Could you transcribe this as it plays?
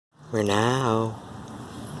We're now.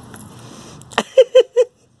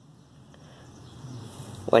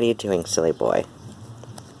 What are you doing, silly boy?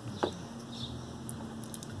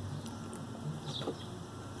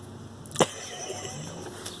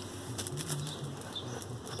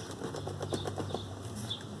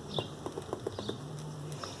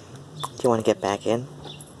 Do you want to get back in?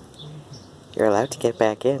 You're allowed to get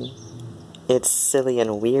back in. It's silly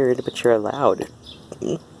and weird, but you're allowed.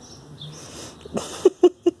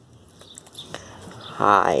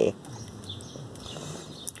 Hi.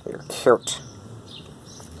 You're cute.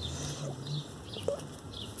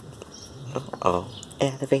 Uh-oh.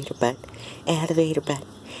 Elevator butt, elevator butt,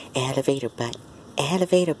 elevator butt,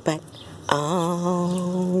 elevator butt.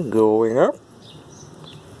 Oh, going up.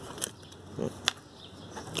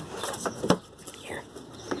 Here.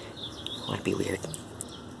 Want to be weird?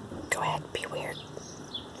 Go ahead, be weird.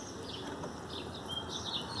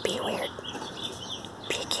 Be weird.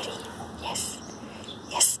 Be a kitty. Yes.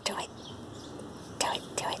 Yes, do it. Do it,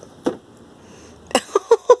 do it.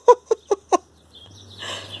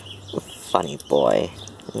 Funny boy.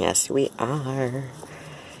 Yes, we are.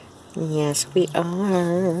 Yes, we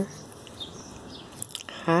are.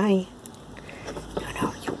 Hi.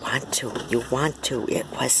 No, you want to. You want to. It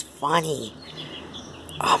was funny.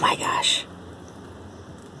 Oh my gosh.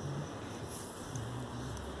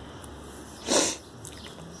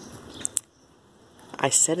 I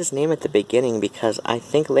said his name at the beginning because I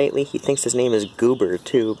think lately he thinks his name is Goober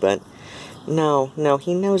too, but no,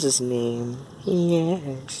 he knows his name.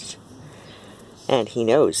 Yes. And he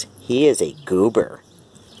knows he is a goober.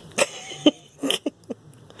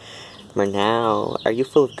 Now, are you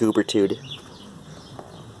full of goobertude?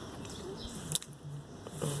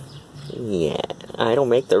 Yeah, I don't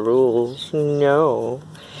make the rules. No.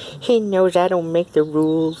 He knows I don't make the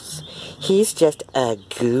rules. He's just a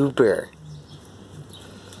goober.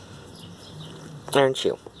 Aren't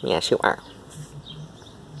you? Yes, you are.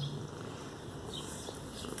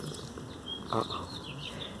 Uh-oh.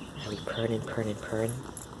 Are we purring?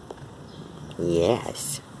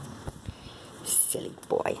 Yes. Silly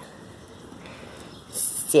boy.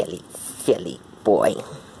 Silly boy.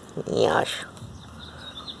 Yes.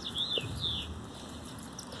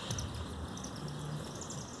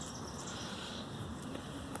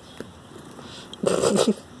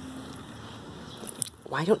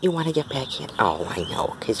 Why don't you want to get back in? Oh, I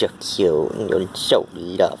know, because you're cute and you're so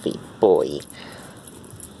lovely, boy.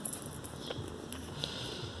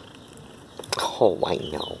 Oh, I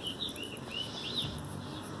know.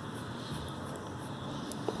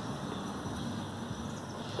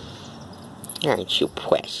 Aren't you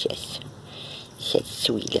precious? Such a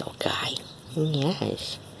sweet little guy.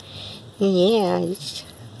 Yes. Yes.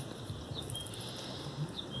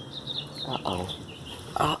 Uh-oh.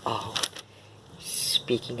 Uh-oh.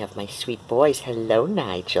 Speaking of my sweet boys, hello,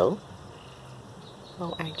 Nigel.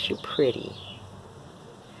 Oh, aren't you pretty?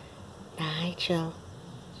 Nigel.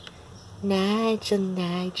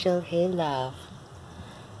 Nigel, hey, love.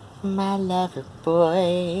 My lover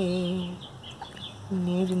boy.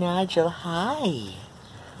 Nigel, hi.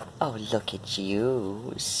 Oh, look at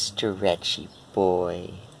you, stretchy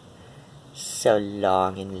boy. So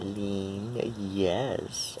long and lean,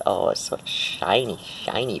 yes. Oh, so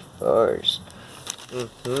shiny furs.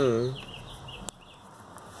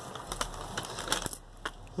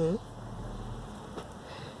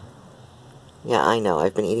 Yeah, I know.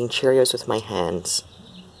 I've been eating Cheerios with my hands.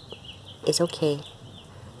 It's okay.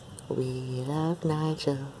 We love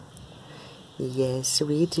Nigel. Yes,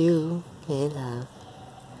 we do. We love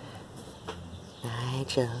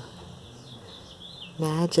Nigel.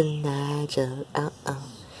 Nigel.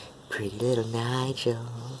 Pretty little Nigel.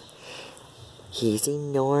 He's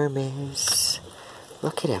enormous.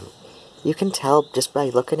 Look at him. You can tell just by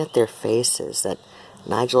looking at their faces that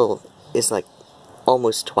Nigel is like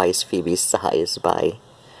almost twice Phoebe's size by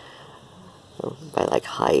like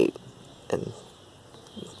height. And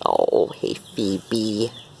oh, hey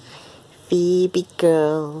Phoebe. Phoebe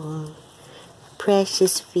girl.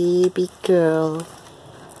 Precious Phoebe girl.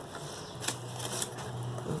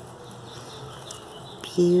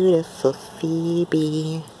 Beautiful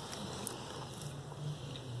Phoebe.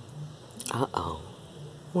 Uh-oh.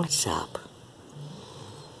 What's up?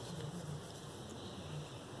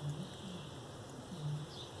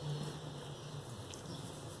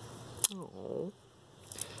 Oh.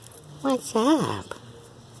 What's up?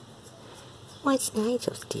 What's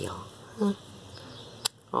Nigel's deal? Huh?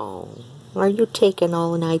 Oh. Are you taking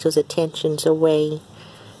all Nigel's attentions away?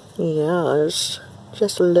 Yes.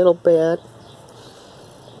 Just a little bit.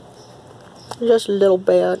 Just a little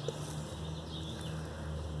bit.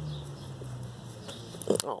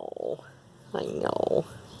 Oh. Oh, I know.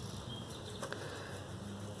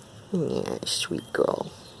 Yeah, sweet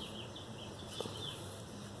girl.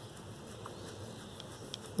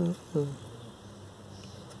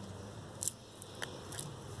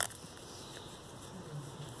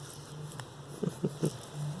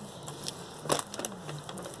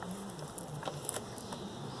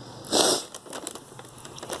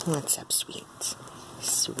 What's up, sweet?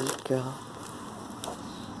 Sweet girl.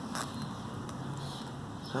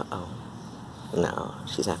 Uh-oh. No,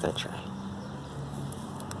 she's not gonna try.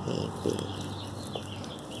 Hey, baby.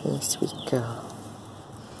 Hey, sweet girl.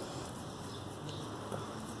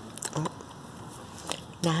 Oh.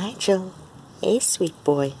 Nigel. Hey, sweet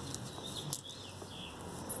boy.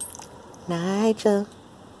 Nigel.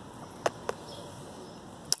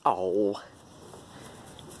 Oh.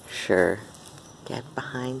 Sure. Get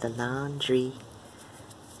behind the laundry.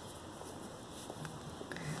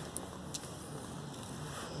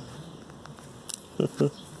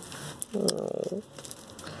 Oh.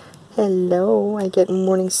 Hello, I get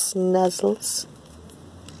morning snuzzles.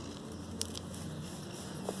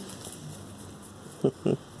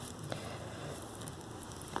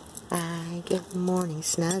 I get morning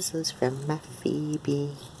snuzzles from my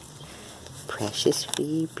Phoebe. Precious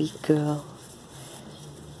Phoebe girl.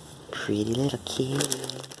 Pretty little kitty.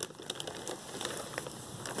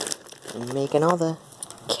 I'm making all the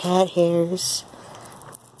cat hairs.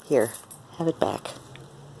 Here, have it back.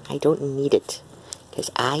 I don't need it. Because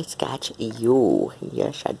I got you.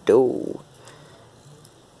 Yes, I do.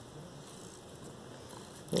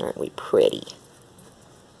 Aren't we pretty?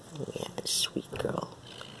 Yeah, sweet girl.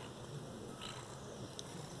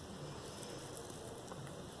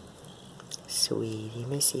 Sweetie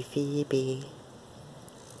Missy Phoebe.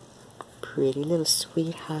 Pretty little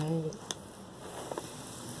sweetheart.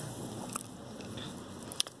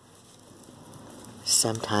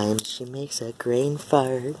 Sometimes she makes a grain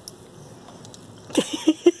fart.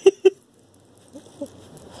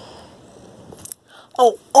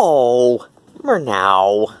 Oh,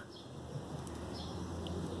 Murnau.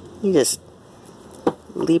 You just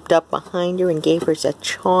leaped up behind her and gave her a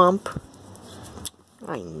chomp.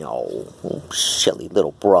 I know. Oh, silly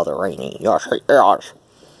little brother, ain't he? Yes, yes.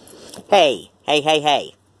 Hey.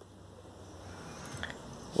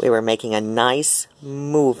 We were making a nice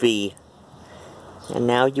movie. And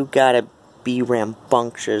now you gotta be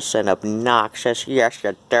rambunctious and obnoxious. Yes,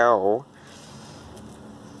 you do.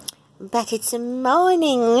 But it's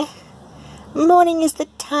morning. Morning is the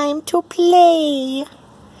time to play.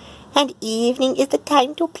 And evening is the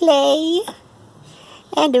time to play.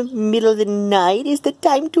 And the middle of the night is the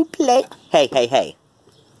time to play. Hey.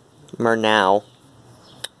 Murnau.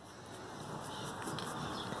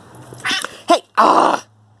 Hey!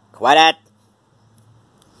 Quiet.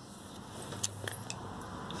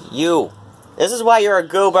 You. This is why you're a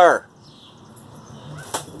goober.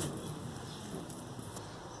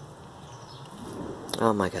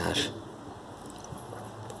 Oh my gosh.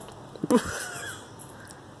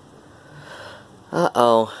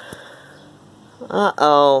 Uh-oh.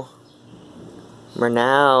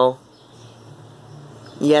 Murnau.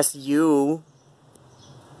 Yes, you.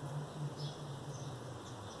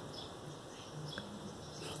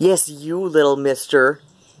 Yes, you, little mister.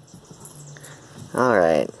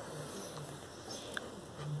 Alright.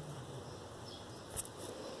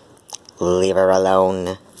 Leave her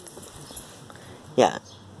alone.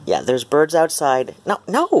 Yeah, there's birds outside.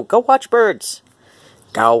 No, go watch birds.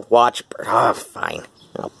 Go watch birds. Oh, fine.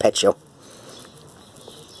 I'll pet you.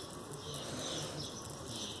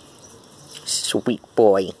 Sweet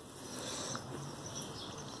boy.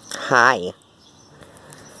 Hi.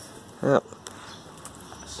 Oh.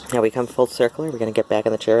 Now we come full circle. Are we going to get back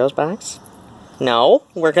in the Cheerios box? No?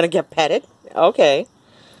 We're going to get petted? Okay.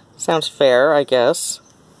 Sounds fair, I guess.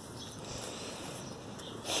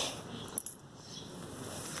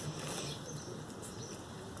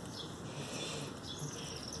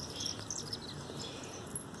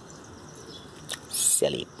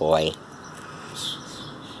 Silly boy.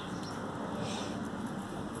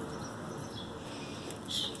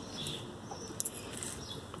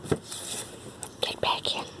 Get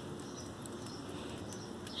back in.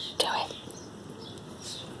 Do it.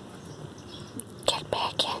 Get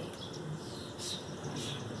back in.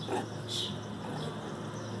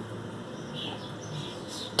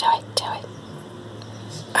 Do it.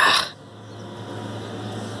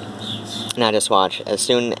 Now just watch. As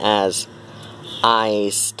soon as I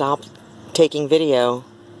stop taking video,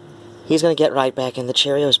 he's going to get right back in the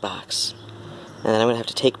Cheerios box. And then I'm going to have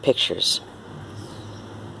to take pictures.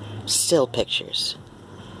 Still pictures.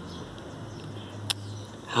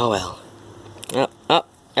 Oh well.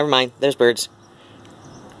 Never mind. There's birds.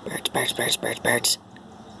 Birds, birds, birds, birds, birds.